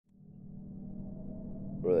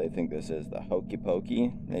What do they think this is? The hokey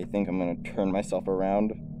pokey? They think I'm gonna turn myself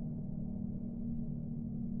around?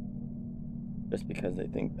 Just because they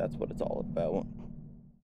think that's what it's all about.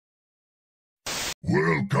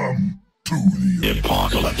 Welcome to the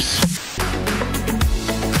apocalypse.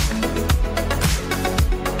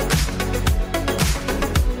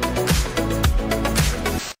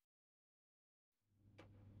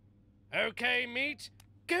 Okay, meat.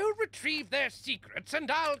 Go retrieve their secrets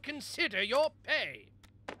and I'll consider your pay.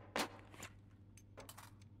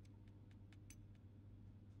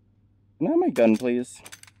 Can I have my gun, please?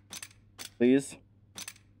 Please?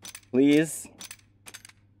 Please?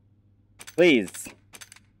 Please!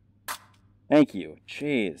 Thank you.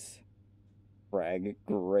 Jeez. Frag.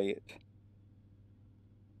 Great.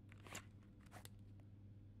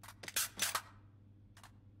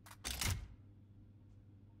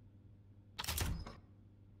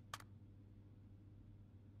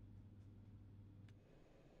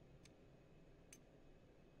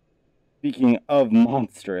 Speaking of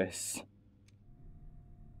monstrous,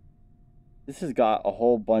 this has got a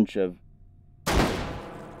whole bunch of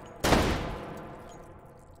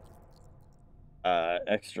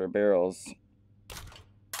extra barrels.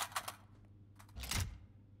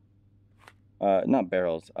 Not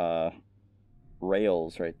barrels,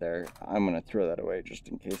 rails right there. I'm gonna throw that away just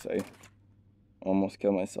in case I almost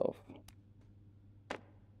kill myself.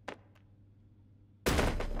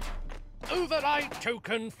 Override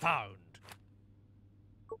token found.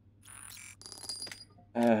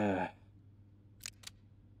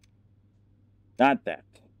 Not that.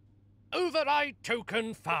 Override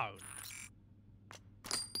token found.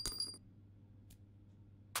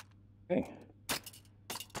 Okay.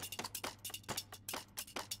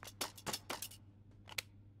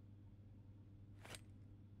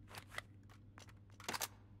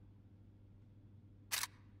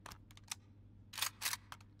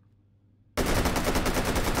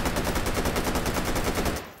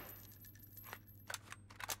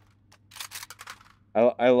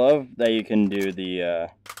 I love that you can do the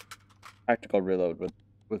tactical reload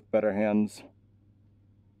with better hands.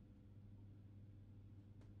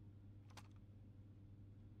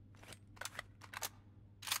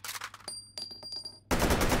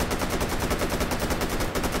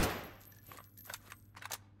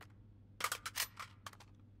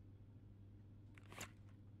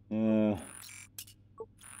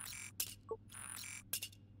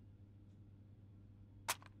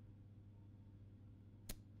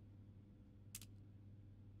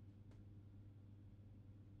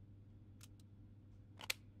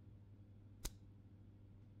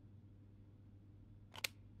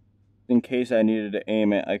 In case I needed to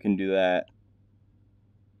aim it, I can do that.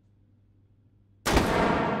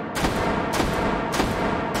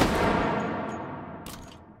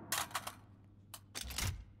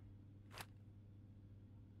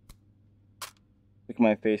 Stick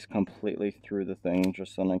my face completely through the thing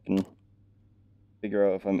just so I can figure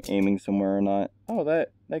out if I'm aiming somewhere or not. Oh,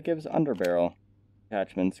 that gives underbarrel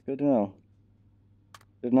attachments. Good to know.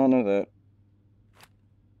 Did not know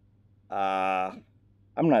that.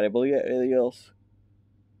 I'm not able to get anything else.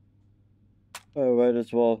 I might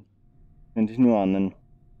as well continue on then.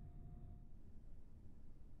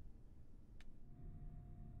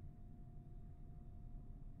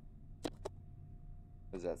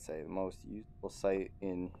 What does that say? The most useful sight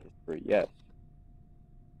in history. Yes.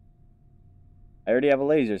 I already have a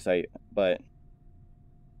laser sight, but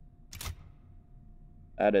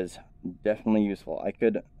that is definitely useful. I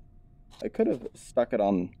could have stuck it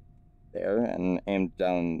on there and aimed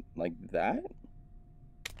down like that.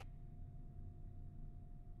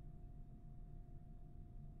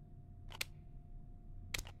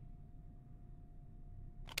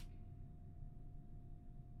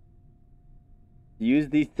 To use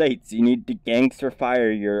these sights, you need to gangster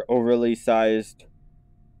fire your overly sized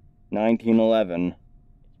 1911. It's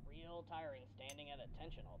real tiring standing at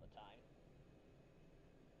attention all the time.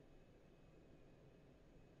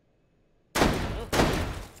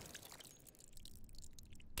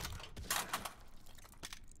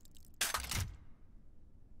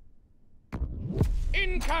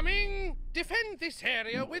 Incoming! Defend this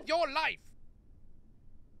area with your life.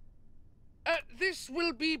 This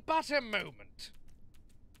will be but a moment.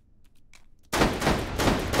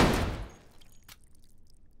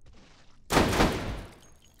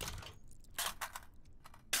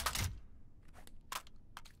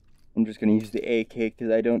 I'm just gonna use the AK because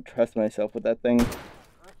I don't trust myself with that thing.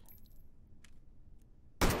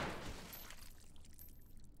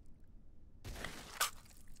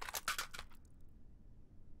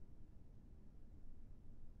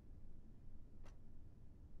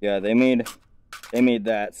 Yeah, they made They made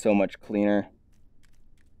that so much cleaner.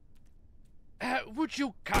 Would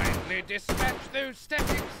you kindly dispatch those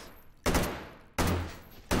statics?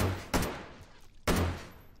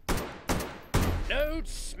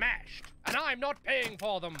 Nodes smashed, and I'm not paying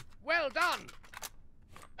for them. Well done.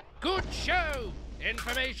 Good show.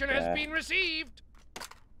 Information has been received.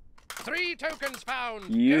 3 tokens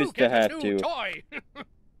found. You used to have a new to toy.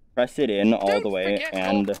 press it in all Don't the way forget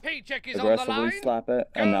and your paycheck is on the aggressively line. slap it,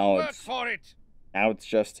 Go and now work for it. it's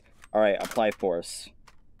just alright, apply force.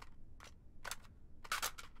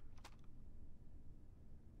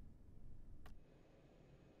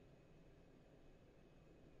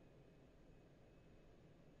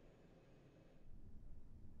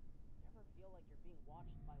 Ever feel like you're being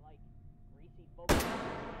watched by, like, greasy folks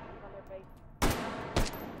with on their face?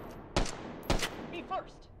 Me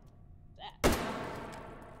first! That.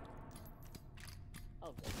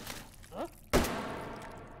 Oh, good. Huh?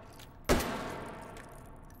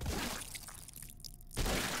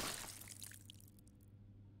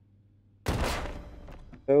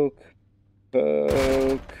 Poke,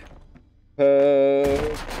 poke,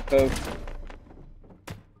 poke, poke.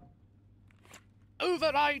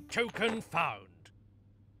 Override token found.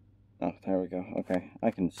 Oh, there we go. Okay,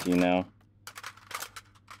 I can see now.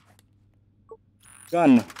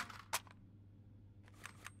 Gun.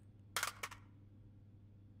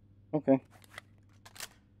 Okay.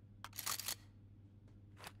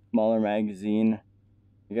 Smaller magazine.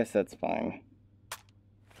 I guess that's fine.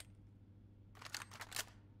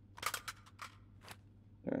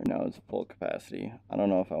 There, now it's full capacity. I don't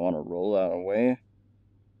know if I want to roll that away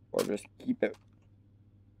or just keep it.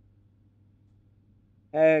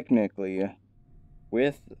 Technically,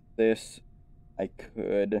 with this, I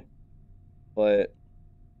could put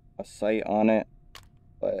a sight on it,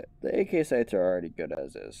 but the AK sights are already good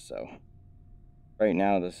as is, so right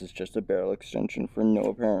now this is just a barrel extension for no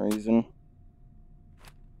apparent reason.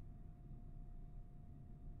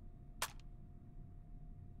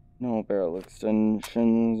 No barrel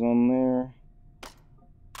extensions on there.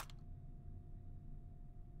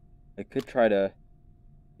 I could try to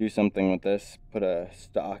do something with this, put a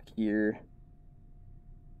stock here,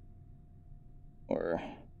 or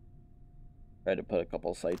try to put a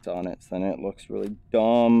couple sights on it, so then it looks really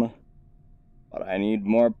dumb. But I need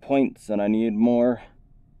more points, and I need more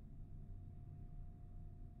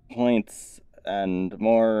points, and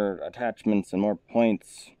more attachments, and more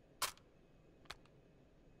points.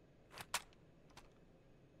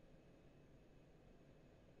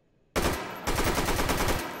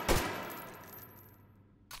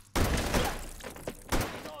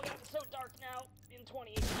 It's all gotten so dark now in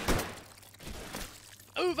 2018.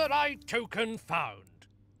 Override token found.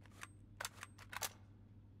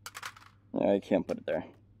 I can't put it there.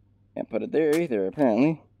 Can't put it there either,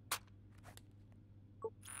 apparently.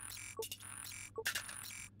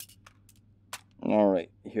 Alright,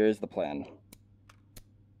 here's the plan.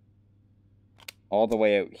 All the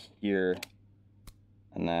way out here.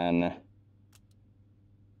 And then...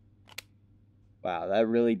 Wow, that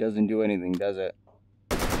really doesn't do anything, does it?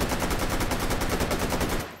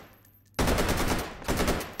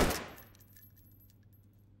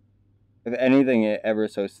 If anything, it ever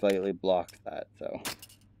so slightly blocks that, so... What's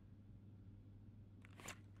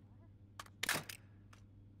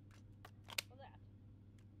that?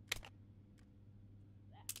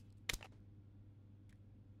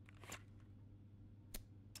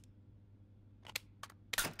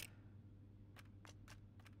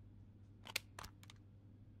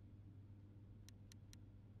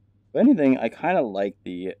 If anything, I kind of like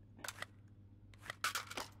the...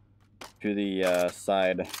 to the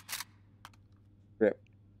side grip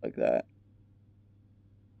like that.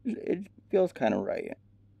 It feels kind of right.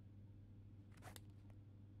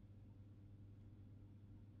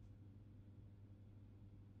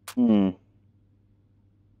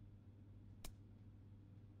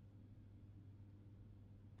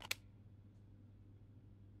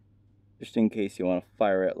 Just in case you want to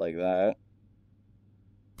fire it like that.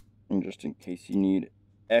 And just in case you need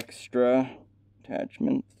extra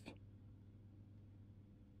attachments.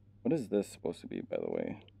 What is this supposed to be, by the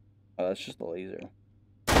way? Oh, that's just a laser.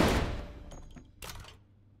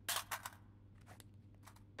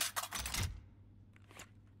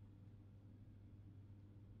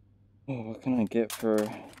 Oh, what can I get for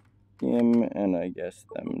him? And I guess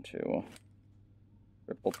them too.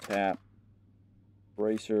 Triple tap.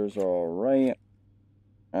 Bracers are alright.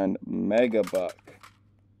 And Mega Buck.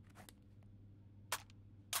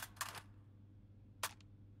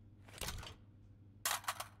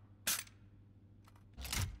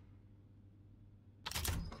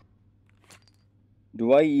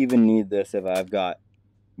 Do I even need this if I've got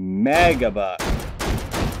Megabuck?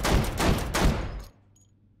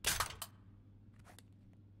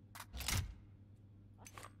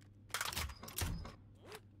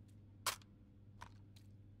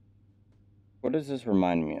 What does this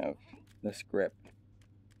remind me of? This grip.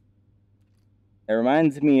 It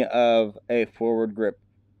reminds me of a forward grip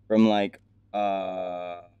from like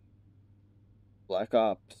Black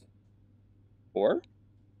Ops 4?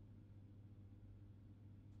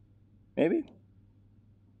 Maybe?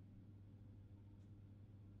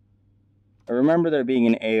 I remember there being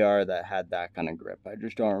an AR that had that kind of grip. I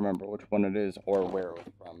just don't remember which one it is or where it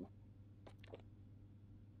was from.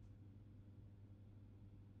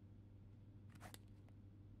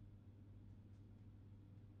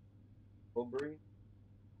 Robbery?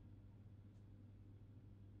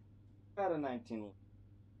 About a 19.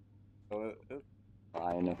 So it's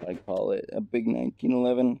fine if I call it a big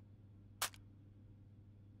 1911.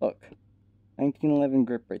 Look, 1911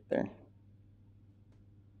 grip right there.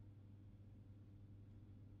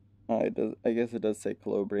 Oh, it does. I guess it does say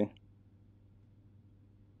Colobri.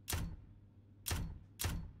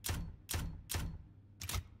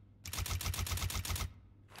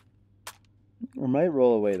 I might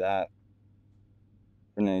roll away that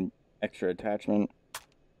for an extra attachment.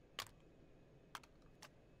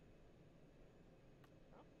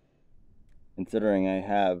 Considering I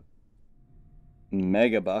have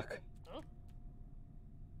Megabuck. Huh?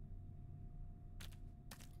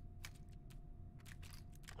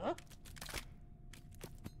 Huh?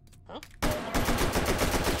 Huh?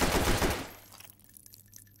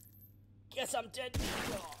 Guess I'm dead.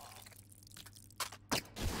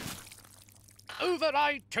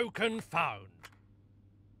 Override token found.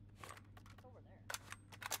 It's over there.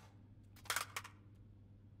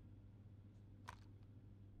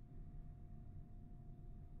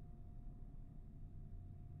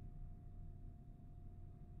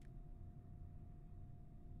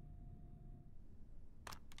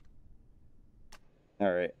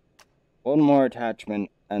 Alright. One more attachment,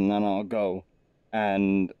 and then I'll go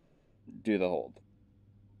and do the hold.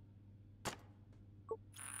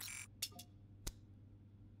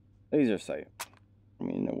 Laser sight. I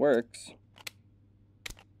mean, it works.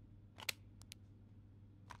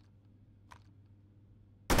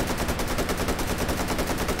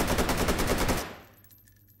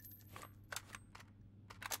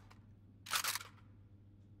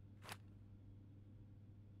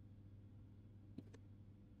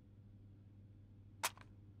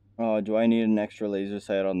 Oh, do I need an extra laser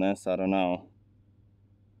sight on this? I don't know.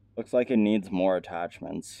 Looks like it needs more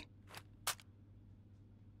attachments.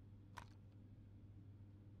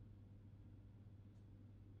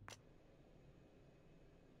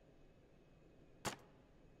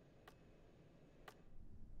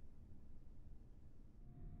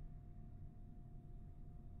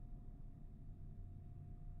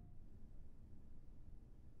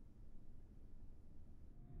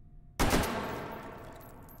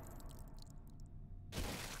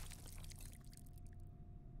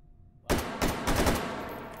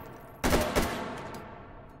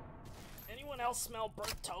 Anyone else smell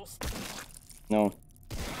burnt toast? No.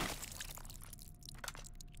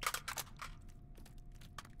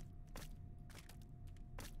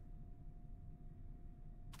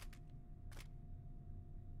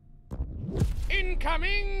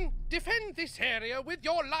 Incoming! Defend this area with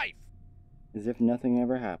your life. As if nothing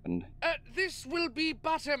ever happened. This will be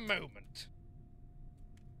but a moment.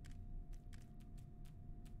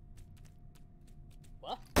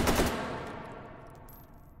 What?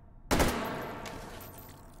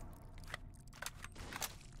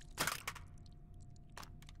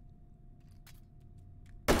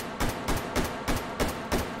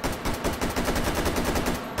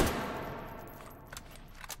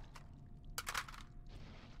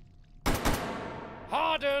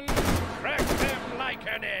 Harden, crack them like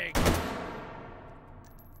an egg.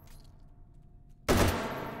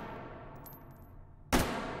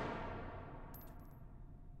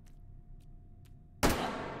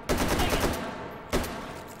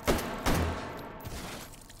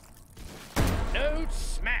 Nodes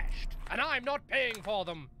smashed, and I'm not paying for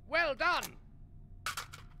them. Well done.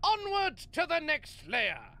 Onward to the next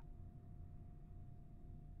layer.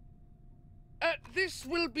 This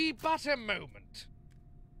will be but a moment.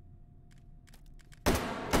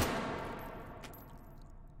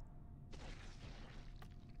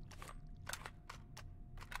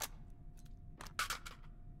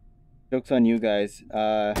 Joke's on you guys.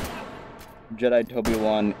 Jedi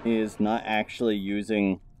Toby-Wan is not actually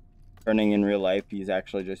using turning in real life. He's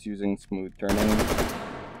actually just using smooth turning.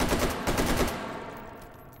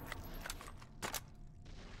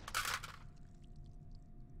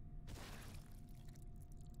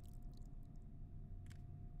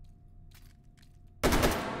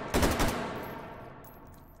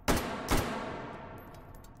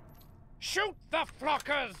 Shoot the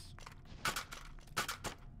flockers!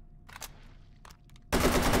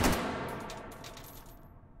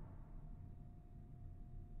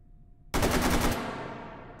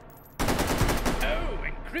 Oh,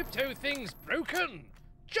 and crypto thing's broken.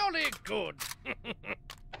 Jolly good.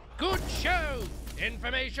 Good show.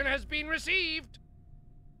 Information has been received.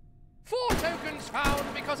 4 tokens found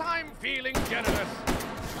because I'm feeling generous.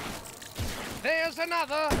 There's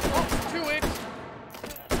another. Off to it.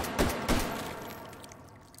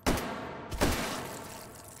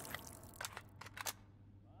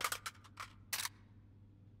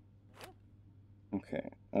 Okay.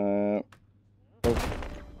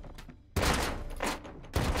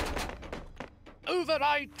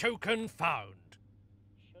 Override token found.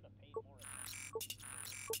 Should have paid more attention.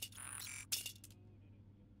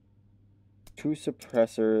 2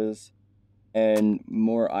 suppressors and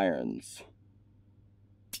more irons.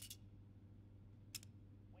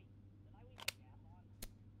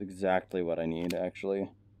 Exactly what I need, actually.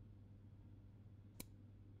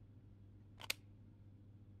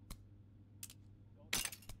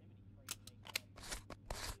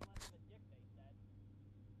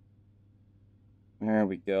 There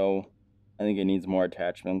we go. I think it needs more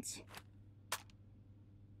attachments.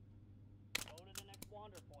 Go to the next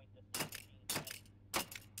wander point, this machine said.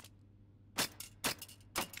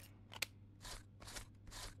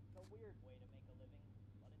 It's a weird way to make a living,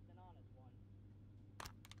 but it's an honest one.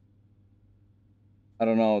 I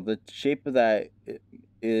don't know, the shape of that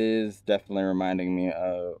is definitely reminding me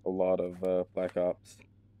of a lot of Black Ops.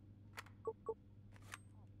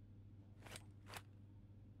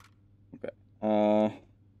 Okay.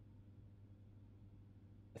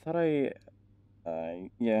 I thought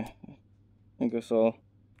yeah, I guess I'll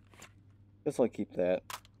keep that.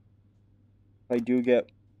 If I do get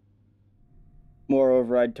more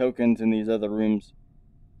override tokens in these other rooms,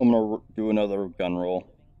 I'm gonna do another gun roll.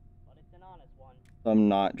 But it's an honest one. I'm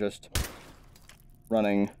not just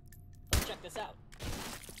running. Let's check this out.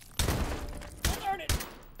 Darn it!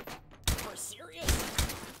 We're serious?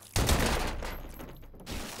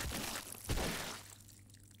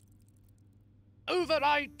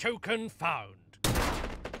 Override token found.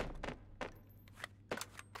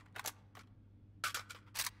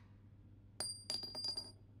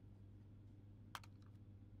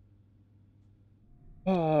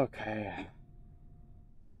 Okay.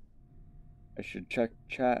 I should check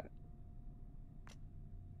chat.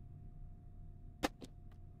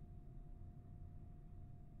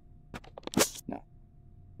 No.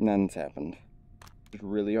 None's happened. It's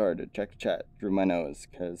really hard to check chat through my nose,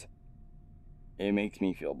 because it makes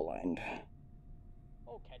me feel blind.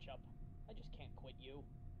 Oh, Ketchup. I just can't quit you.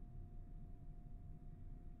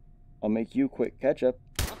 I'll make you quit ketchup.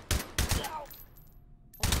 Ow!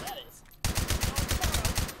 Oh, that is.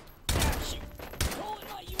 Ah, shoot. Pulling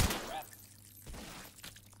my union rep.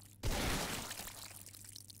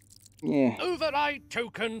 Yeah. Override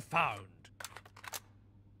token found.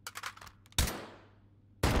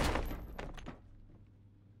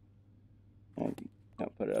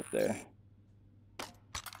 I'll put it up there.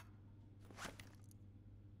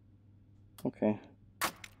 Okay.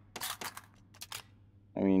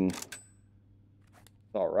 I mean,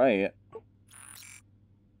 it's alright.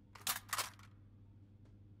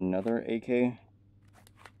 Another AK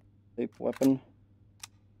type weapon.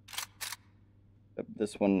 Except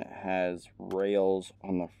this one has rails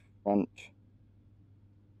on the front.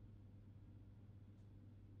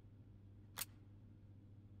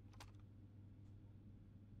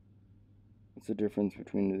 What's the difference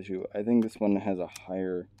between the two? I think this one has a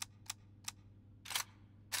higher...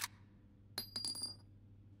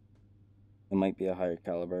 It might be a higher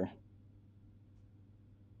caliber.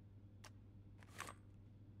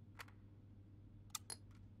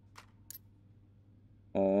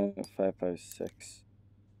 Uh, 5.56.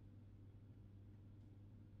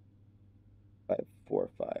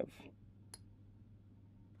 5.45.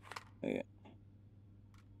 Okay.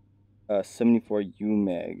 74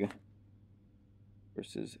 UMAG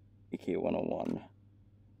versus AK-101.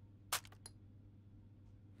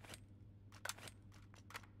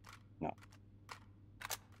 No.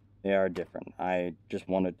 They are different. I just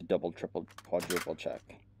wanted to double, triple, quadruple check.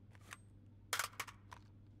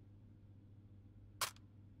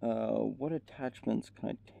 What attachments can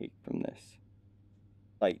I take from this?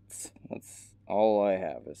 Sights. That's all I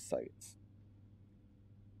have is sights.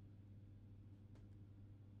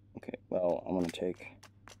 Okay, well, I'm gonna take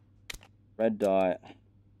red dot.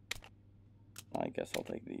 I guess I'll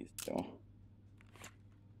take these too.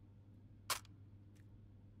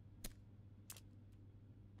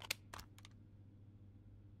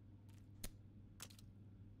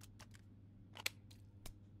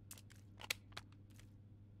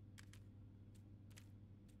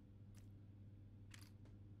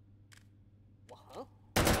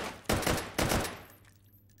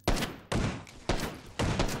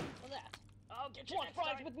 Want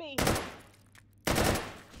fries with me?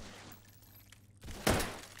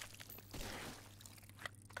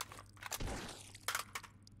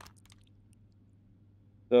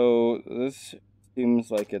 So this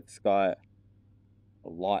seems like it's got a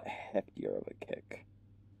lot heftier of a kick.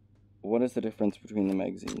 What is the difference between the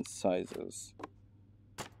magazine sizes?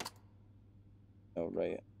 Oh,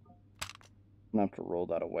 right. I'm gonna have to roll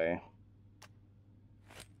that away.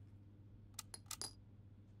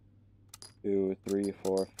 2, 3,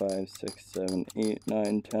 4, 5, 6, 7, 8,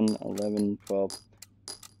 9, 10, 11, 12.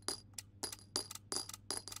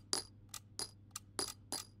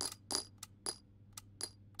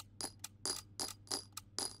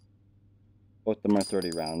 Both of them are 30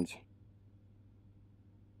 rounds.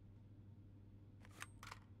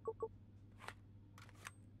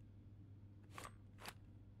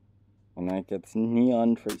 And that gets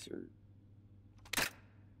neon tracer.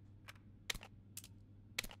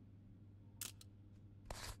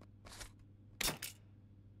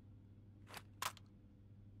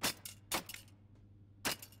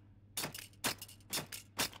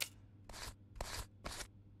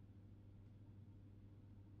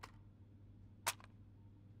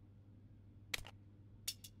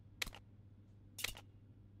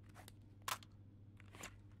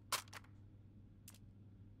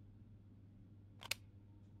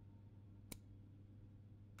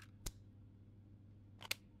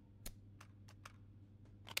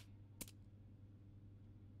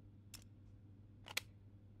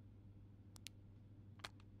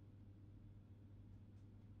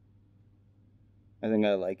 I think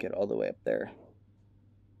I like it all the way up there.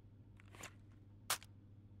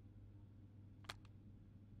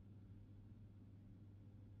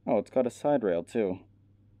 Oh, it's got a side rail too.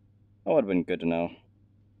 That would have been good to know.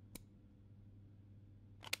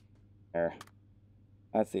 There.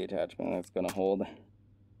 That's the attachment that's gonna hold.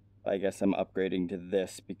 I guess I'm upgrading to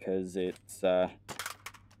this because it's got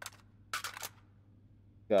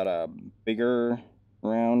a bigger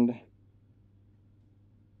round,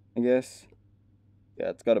 I guess. Yeah,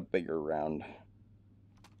 it's got a bigger round.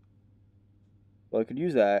 Well, I could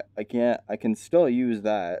use that. I can still use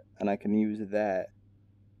that, and I can use that.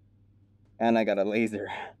 And I got a laser.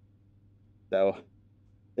 So,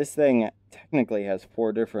 this thing technically has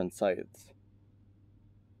 4 different sights.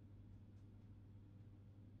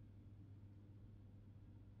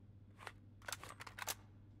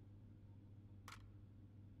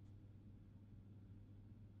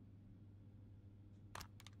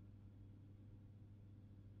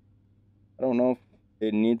 I don't know if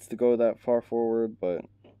it needs to go that far forward, but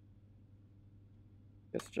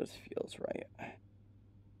this just feels right.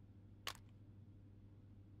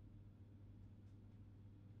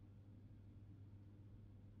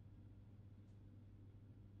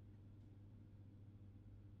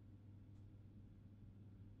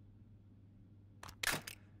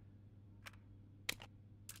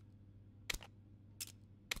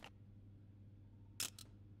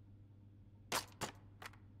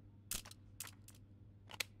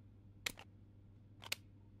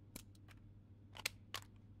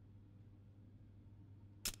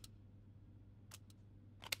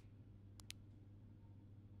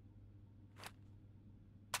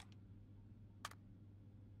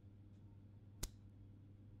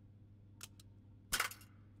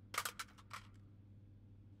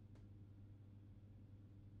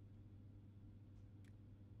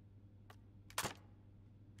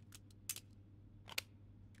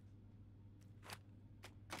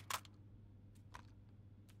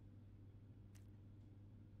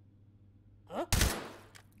 Huh?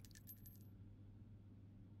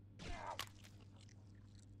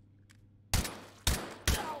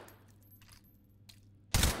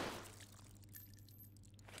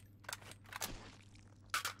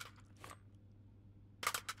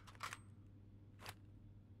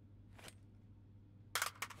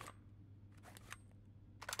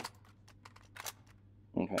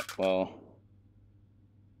 Okay, well,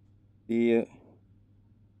 the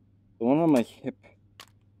one on my hip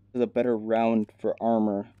is a better round for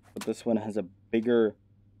armor, but this one has a bigger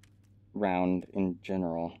round in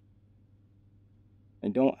general. I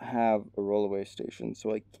don't have a rollaway station,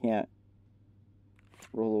 so I can't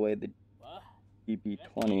roll away the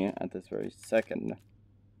DP20 at this very second.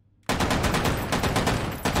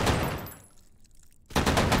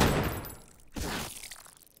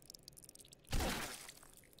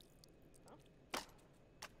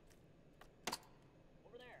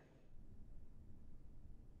 Over there.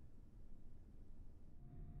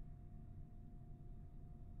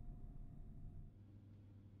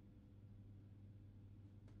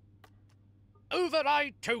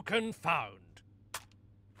 Override token found.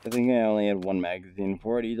 I think I only had one magazine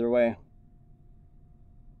for it either way.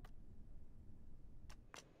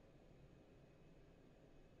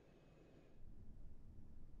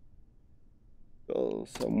 Go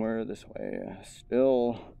somewhere this way.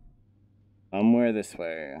 Still somewhere this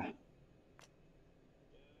way.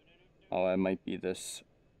 Oh, it might be this.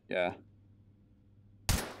 Yeah.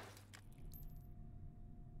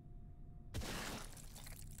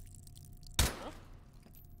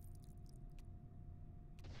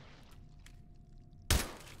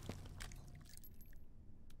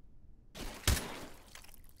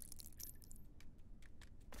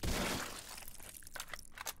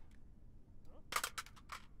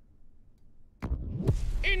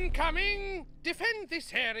 Incoming! Defend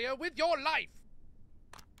this area with your life.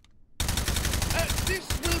 This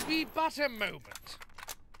will be but a moment.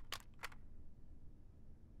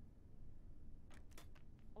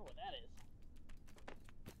 Oh, what that is.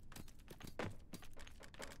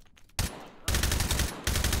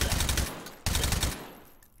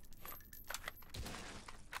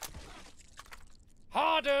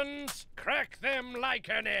 Hardens, crack them like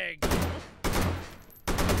an egg.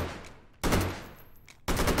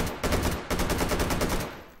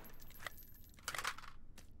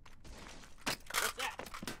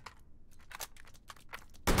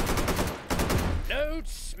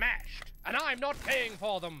 Nodes smashed, and I'm not paying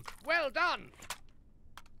for them. Well done.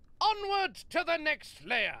 Onward to the next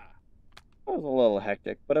layer. That was a little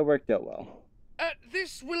hectic, but it worked out well.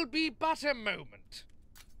 This will be but a moment.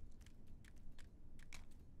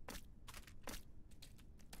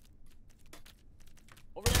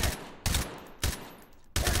 Over there.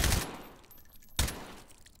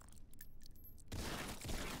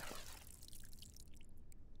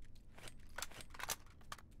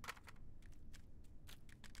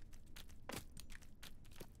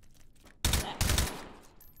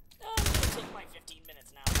 I'm gonna take my 15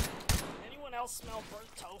 minutes now. Anyone else smell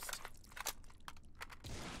burnt toast?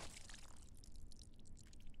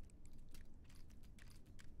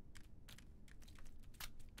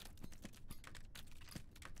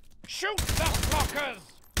 Shoot the blockers!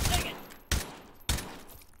 Dang it!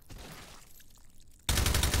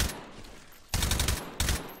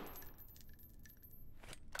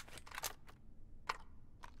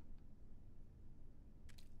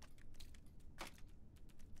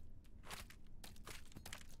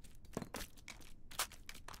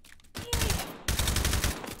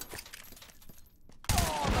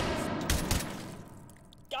 Oh,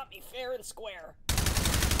 got me fair and square.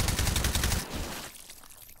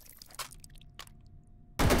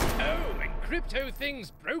 Oh, and crypto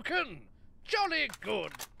thing's broken. Jolly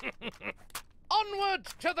good. Onward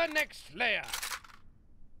to the next layer.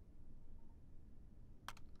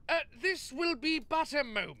 This will be but a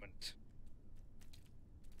moment.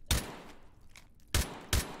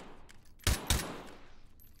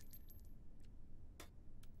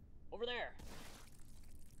 Over there.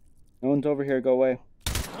 No one's over here, go away.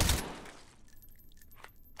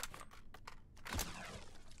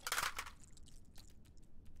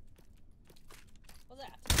 What's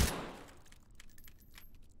that?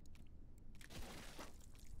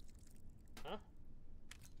 Huh?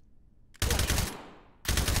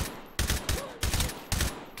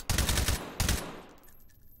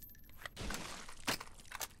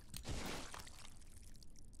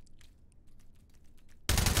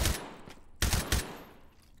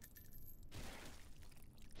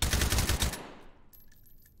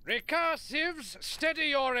 Recursives, steady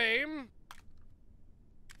your aim.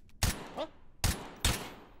 Huh?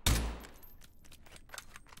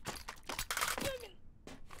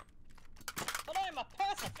 But I'm a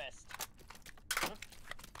pacifist. Huh?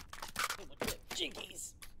 Hey, look at the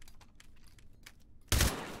jinkies.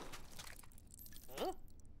 Huh?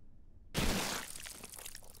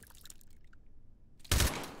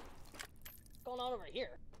 What's going on over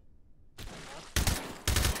here?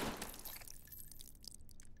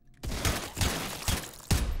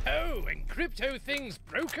 Oh, and crypto thing's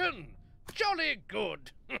broken. Jolly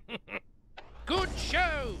good. Good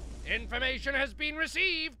show. Information has been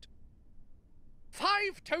received.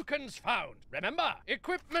 5 tokens found. Remember,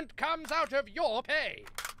 equipment comes out of your pay.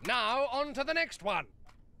 Now on to the next one.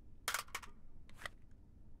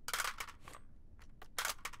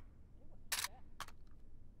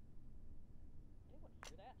 Anyone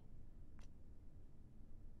hear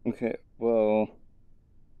that? Okay, well.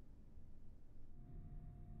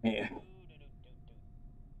 Yeah.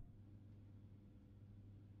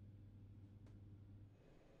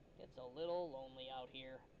 It's a little lonely out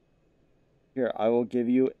here. Here, I will give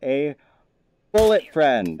you a bullet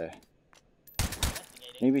friend.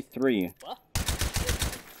 Investigating. Maybe 3. What?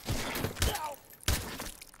 Ow!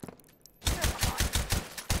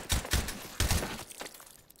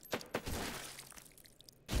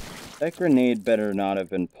 That grenade better not have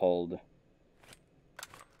been pulled.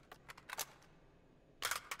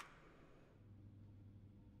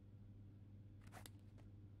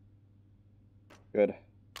 Good.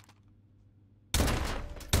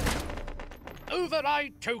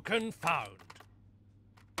 Override token found.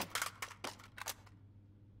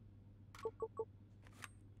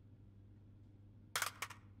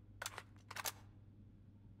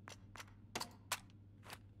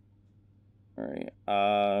 Alright,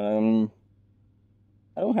 I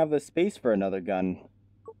don't have the space for another gun.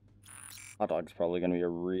 Hot dog's probably gonna be a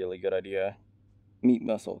really good idea. Meat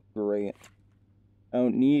muscle, great. I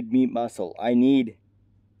don't need meat muscle. I need,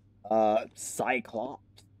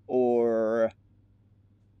 Cyclops. Or...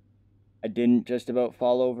 I didn't just about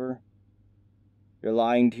fall over. You're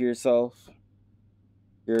lying to yourself.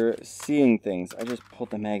 You're seeing things. I just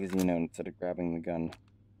pulled the magazine out instead of grabbing the gun.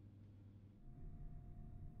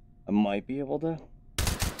 I might be able to.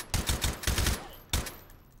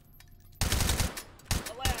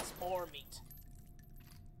 Alas, more meat.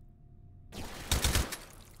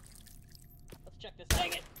 Let's check this out.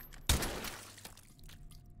 Dang it!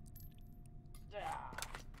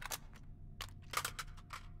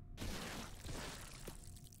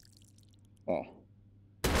 Oh.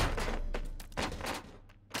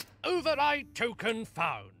 Override token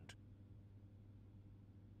found.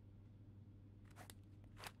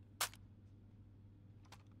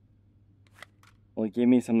 Well, it gave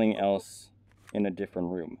me something else in a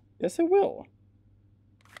different room. Yes, it will.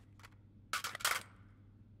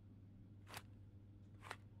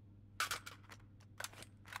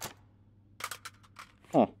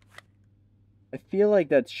 Huh. I feel like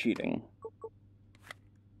that's cheating.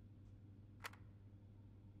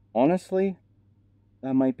 Honestly,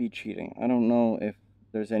 that might be cheating. I don't know if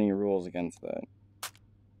there's any rules against that.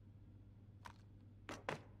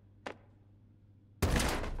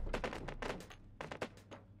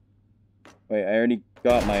 Wait, I already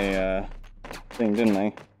got my, thing, didn't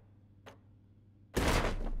I?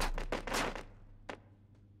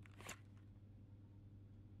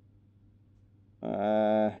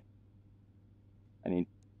 I need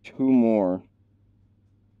 2 more.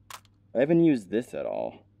 I haven't used this at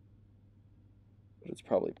all. But it's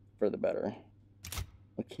probably for the better.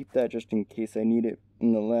 I'll keep that just in case I need it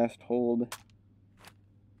in the last hold.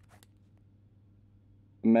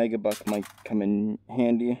 The Mega Buck might come in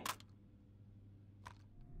handy.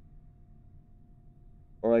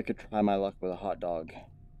 Or I could try my luck with a hot dog.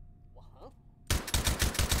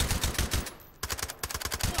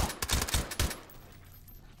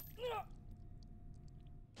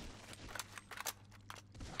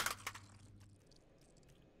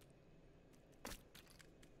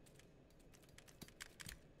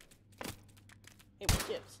 Hey, what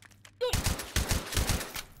gives?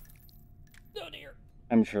 Oh dear.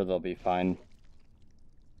 I'm sure they'll be fine.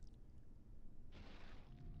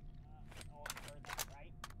 Oh, I heard that,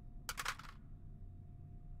 right?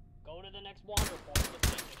 Go to the next wander point with the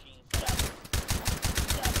machine.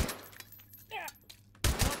 Yeah.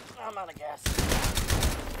 I'm out of gas.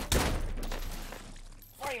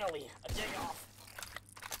 Finally, a day off.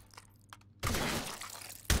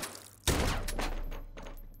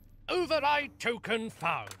 Override token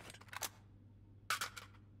found.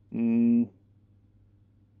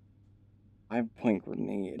 5-point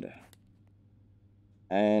grenade.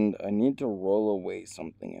 And I need to roll away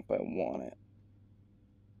something if I want it.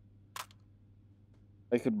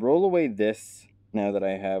 I could roll away this now that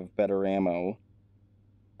I have better ammo.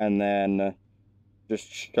 And then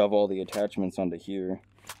just shove all the attachments onto here.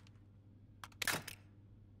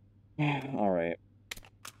 Alright.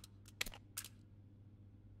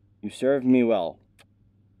 You served me well.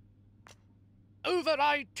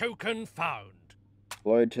 Override token found.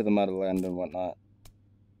 Deployed to the motherland and whatnot.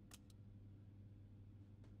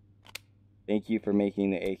 Thank you for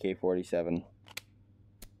making the AK-47.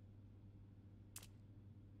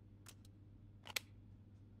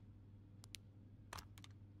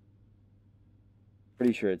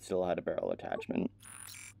 Pretty sure it still had a barrel attachment.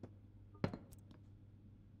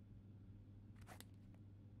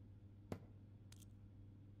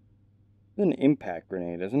 It's an impact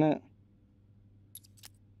grenade, isn't it?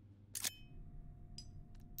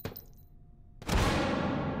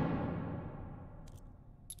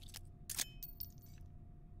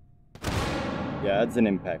 Yeah, it's an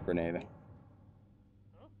impact grenade.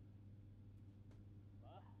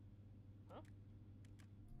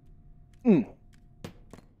 Hmm.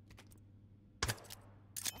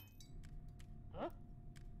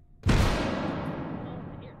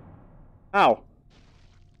 Ow.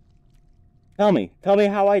 Tell me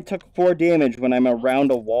how I took 4 damage when I'm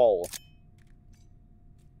around a wall.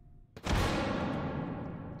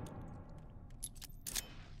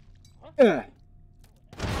 Ugh.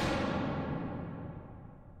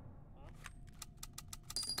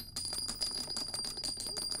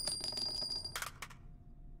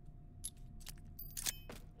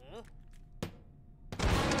 Huh?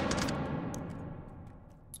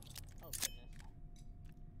 Oh, goodness.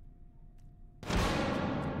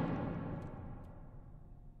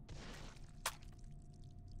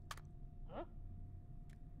 Huh?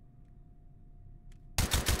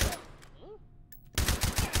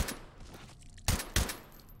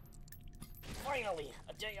 Finally,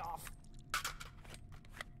 a day off.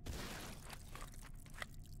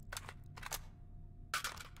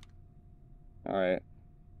 Alright.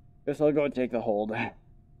 Guess I'll go take the hold.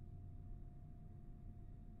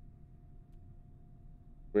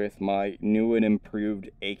 With my new and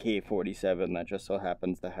improved AK-47 that just so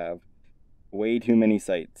happens to have way too many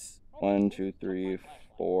sights. 1, 2, 3,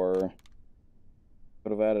 4.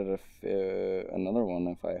 Would have added another one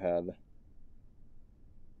if I had.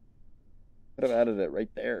 Could have added it right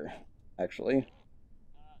there, actually.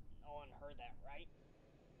 No one heard that, right?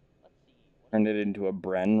 Let's see. Turned it into a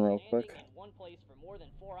Bren real quick. Standing in one place for more than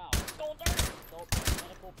 4 hours. Don't darn it! Consult a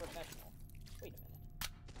medical professional. Wait a minute.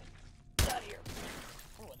 Get out of here.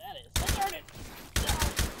 I wonder what that is. Don't darn it!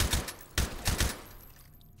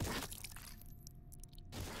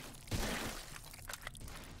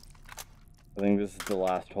 I think this is the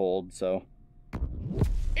last hold, so.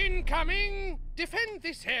 Incoming! Defend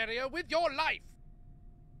this area with your life.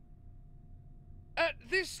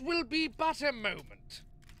 This will be but a moment.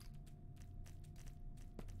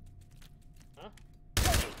 Huh?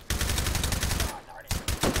 Oh, darn it.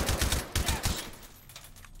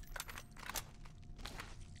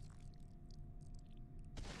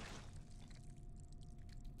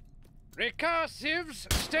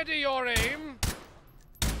 Recursives, steady your aim.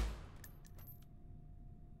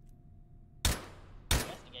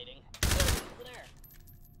 Investigating. Over there.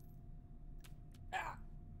 Ah.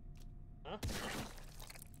 Huh?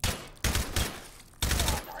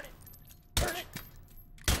 Oh, darn it. Darn it.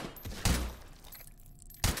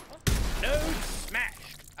 Nodes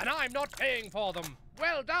smashed, and I'm not paying for them.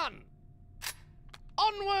 Well done.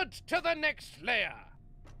 Onward to the next layer.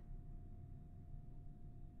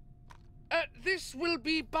 This will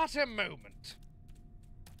be but a moment.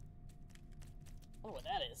 I wonder what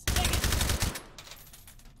that is. Dang it.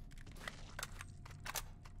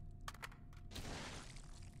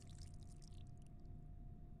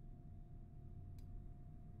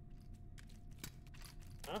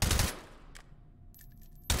 Huh?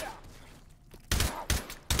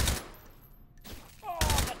 Oh,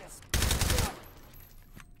 goodness.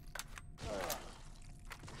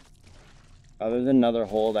 There's another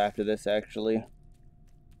hold after this, actually.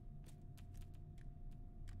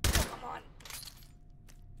 Come on.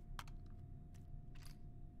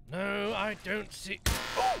 No, I don't see.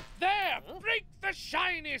 Oh, there! Huh? Break the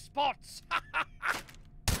shiny spots! Huh?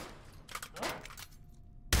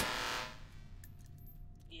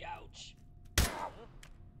 Ouch.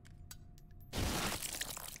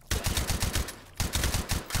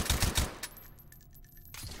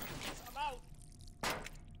 I'm out.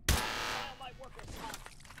 My workers.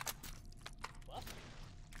 What?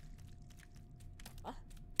 Huh?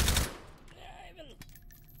 Even.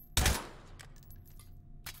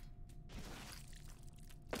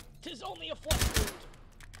 Tis only a flesh wound.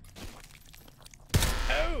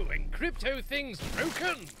 Oh, and crypto thing's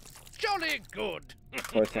broken. Jolly good. Of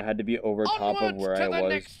course, I had to be over top of Onward where to I the was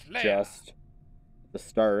next layer. just at the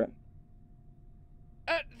start.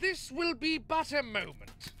 This will be but a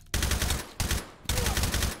moment.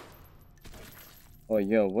 Oh,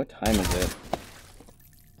 yo, what time is it?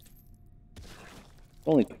 It's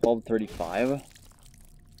only 12:35.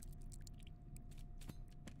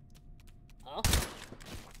 Huh?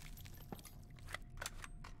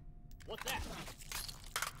 What's that?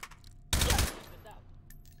 Check this out.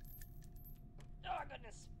 Oh,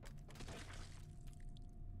 goodness.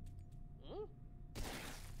 Hmm?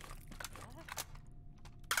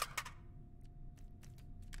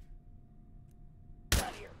 Get out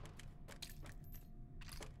of here.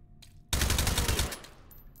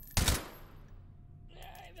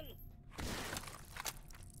 Even.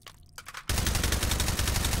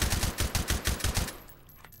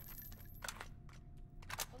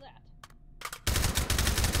 What's that?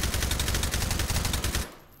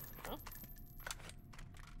 Huh?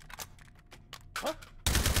 Huh?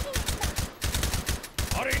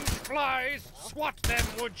 Orange flies, swat them,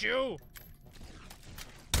 would you?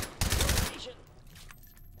 Location.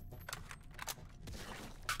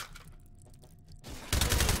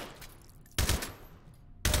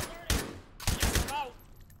 Yes, I'm out.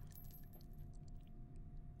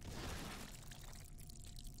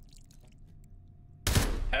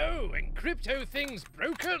 crypto thing's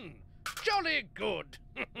broken. Jolly good.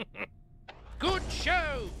 Good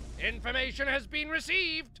show. Information has been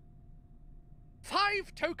received.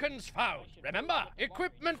 5 tokens found. Remember,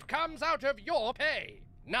 equipment comes out of your pay.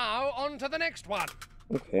 Now on to the next one.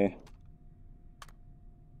 Okay.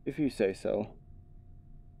 If you say so.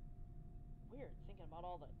 Weird, thinking about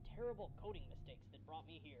all the terrible coding mistakes that brought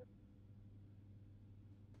me here.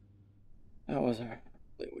 That was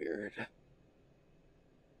really weird.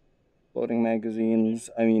 Loading magazines.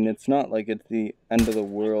 I mean, it's not like it's the end of the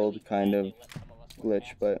world kind of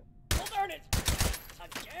glitch, but... Oh, darn it!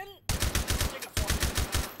 Again? Take a fork.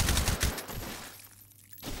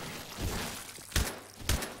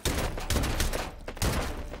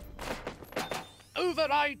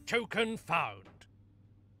 Override token found.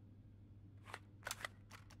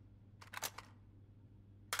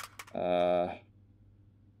 I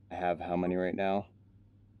have how many right now?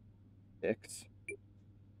 6.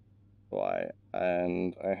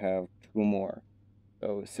 And I have 2 more.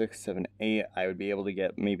 So 6, 7, 8. I would be able to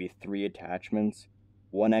get maybe 3 attachments,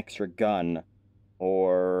 1 extra gun,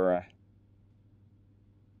 or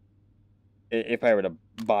if I were to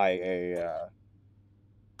buy a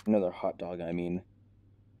another hot dog, I mean.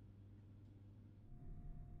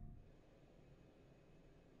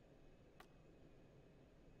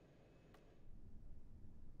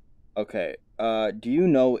 Okay. Do you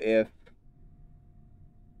know if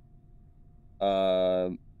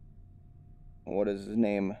what is his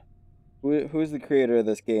name? Who's the creator of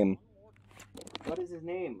this game? What is his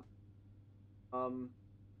name?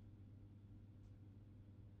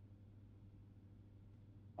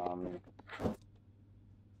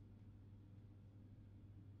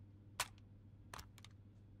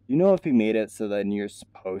 You know if he made it so then you're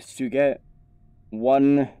supposed to get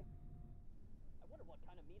 1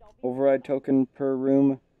 override token per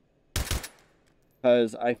room?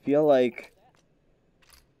 Because I feel like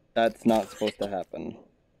that's not supposed to happen.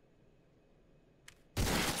 That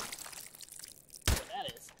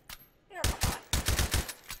is.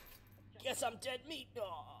 Guess I'm dead meat.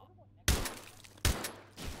 Aw.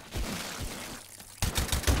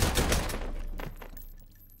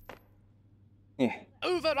 Yeah.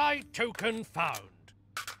 Override token found.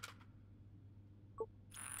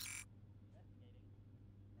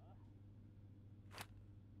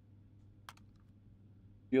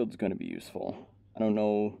 Shield's gonna be useful. I don't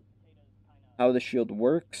know how the shield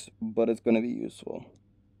works, but it's gonna be useful.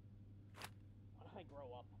 When I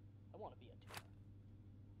grow up, I want to be a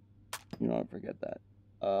tuner. You don't forget that.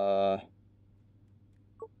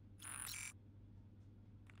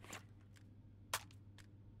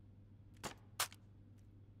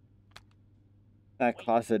 That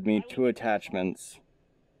costed me 2 attachments.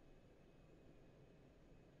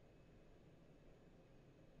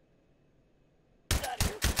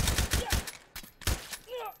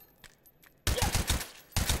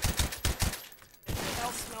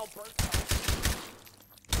 I'll smell burnt.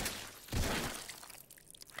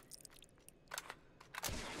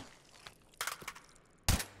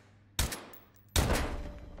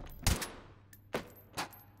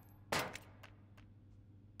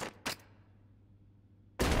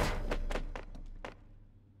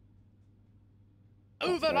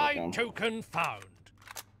 Override token found.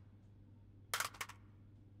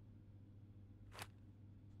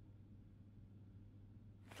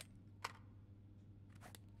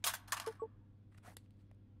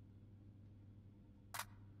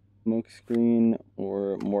 Smoke screen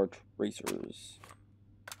or more tracers.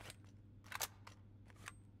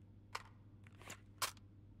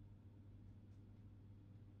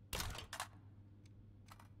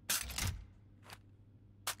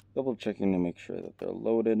 Double checking to make sure that they're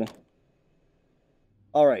loaded.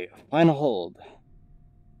 Alright, final hold.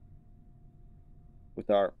 With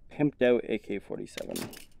our pimped out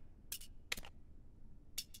AK-47.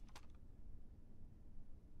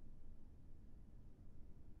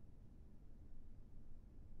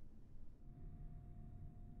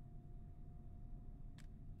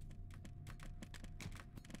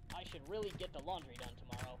 I should really get the laundry done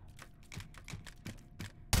tomorrow.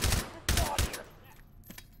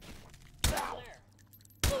 There.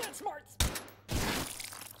 That's smart.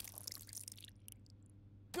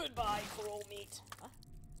 Goodbye, cruel meat. Huh?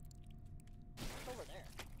 What's over there?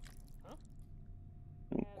 Huh?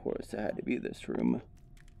 Of course, it had to be this room.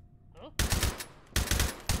 Huh?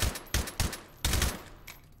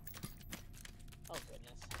 Oh,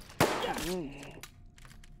 goodness. Yeah! I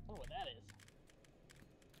wonder what that is.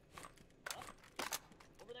 Huh?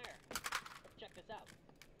 Over there. Let's check this out.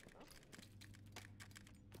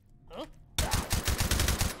 Huh? Huh?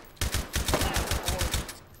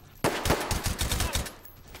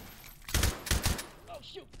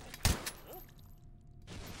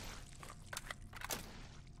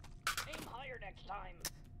 time.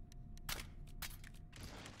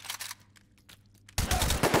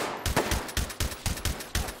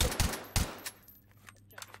 Let's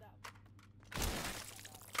check this out.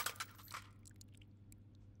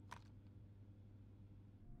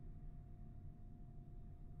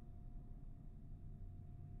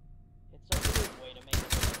 It's a weird way to make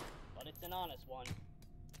it, but it's an honest one.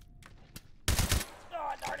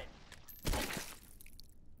 Oh, darn it!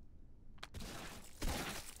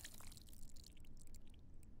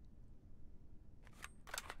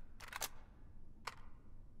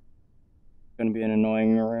 Gonna be an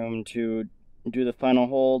annoying room to do the final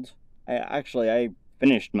hold. I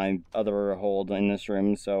finished my other hold in this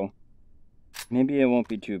room, so maybe it won't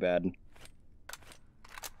be too bad.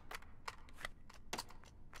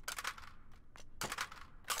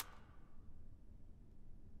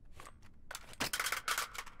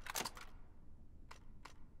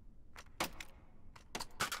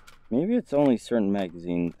 Maybe it's only certain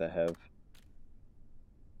magazines that have.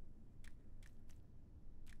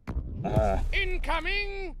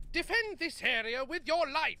 Incoming! Defend this area with your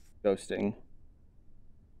life. Ghosting.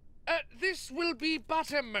 This will be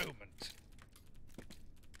but a moment.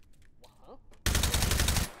 Huh?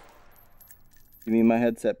 Give me my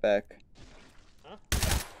headset back. Huh?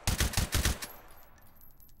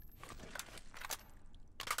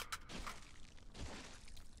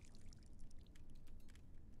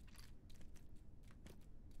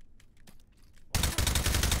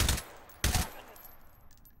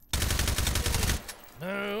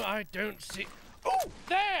 No, I don't see. Oh,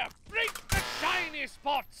 there! Break the shiny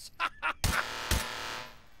spots! Huh?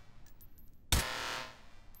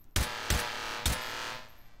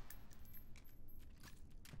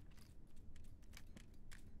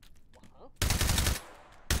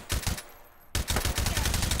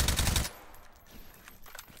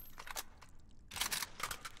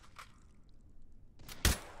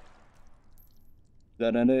 Is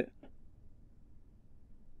that it?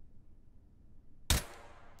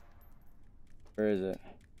 Where is it?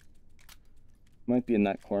 Might be in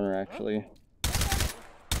that corner, actually.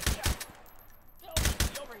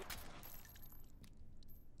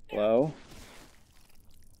 Hello?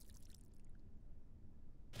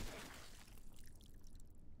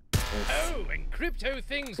 Oh, and crypto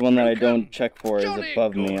things. The one that I broken. don't check for is Jolly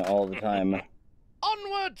above me good. all the time.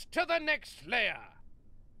 Onward to the next layer.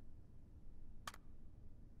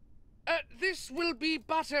 This will be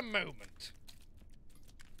but a moment.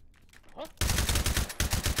 Huh?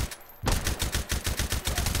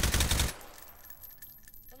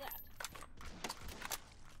 What's that?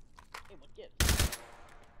 Hey, what gives?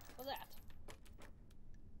 What's that?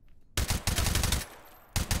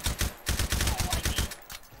 Oh, lightning!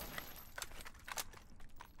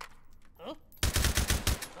 Huh?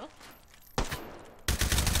 Huh?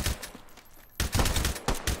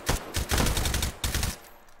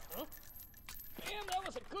 Huh? Damn, that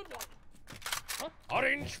was a good one! Huh?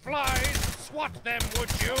 Orange flies, swat them, would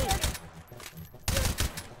you?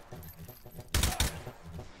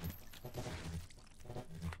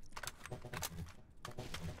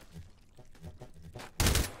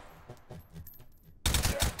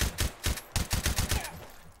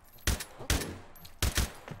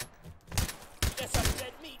 Guess I'm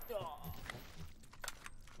dead meat dog.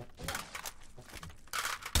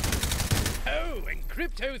 Oh, and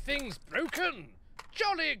crypto things broken.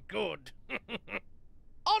 Jolly good.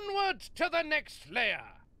 Onward to the next layer.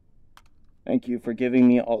 Thank you for giving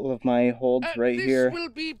me all of my holds right this here. will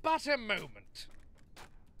be but a moment.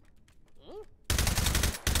 Hmm?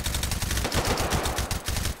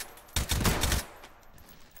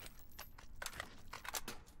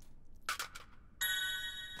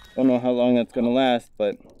 Don't know how long that's gonna last,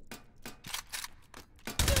 but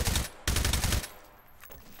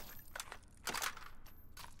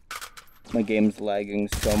my game's lagging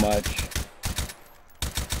so much.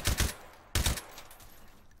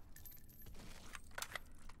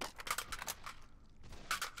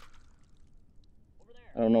 Over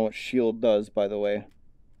there. I don't know what shield does, by the way.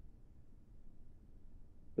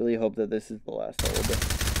 Really hope that this is the last hold.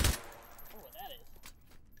 Oh, what that is.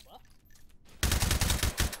 What?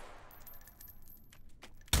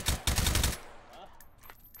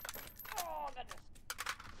 Oh,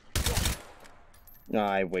 goodness. Nah,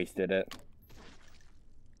 I wasted it.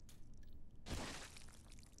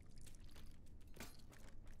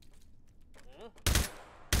 Huh?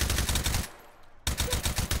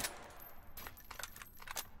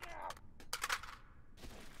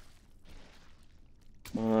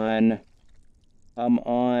 Come on. Come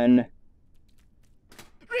on.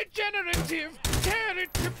 Regenerative! Tear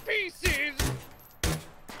it to pieces!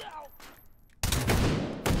 Ow.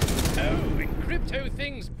 Oh, crypto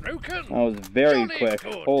thing's broken. That was very Jolly quick.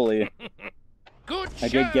 good. Holy. Good I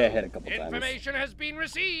show. did get hit a couple times. Information has been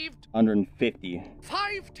received. 150.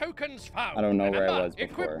 5 tokens found. I don't know where I Remember, was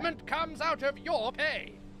before. Equipment comes out of your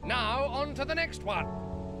pay. Now on to the next one.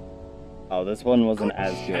 Oh, this one wasn't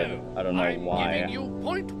as show. good. I don't know I'm why. giving you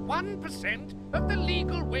 0.1% of the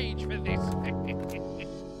legal wage for this.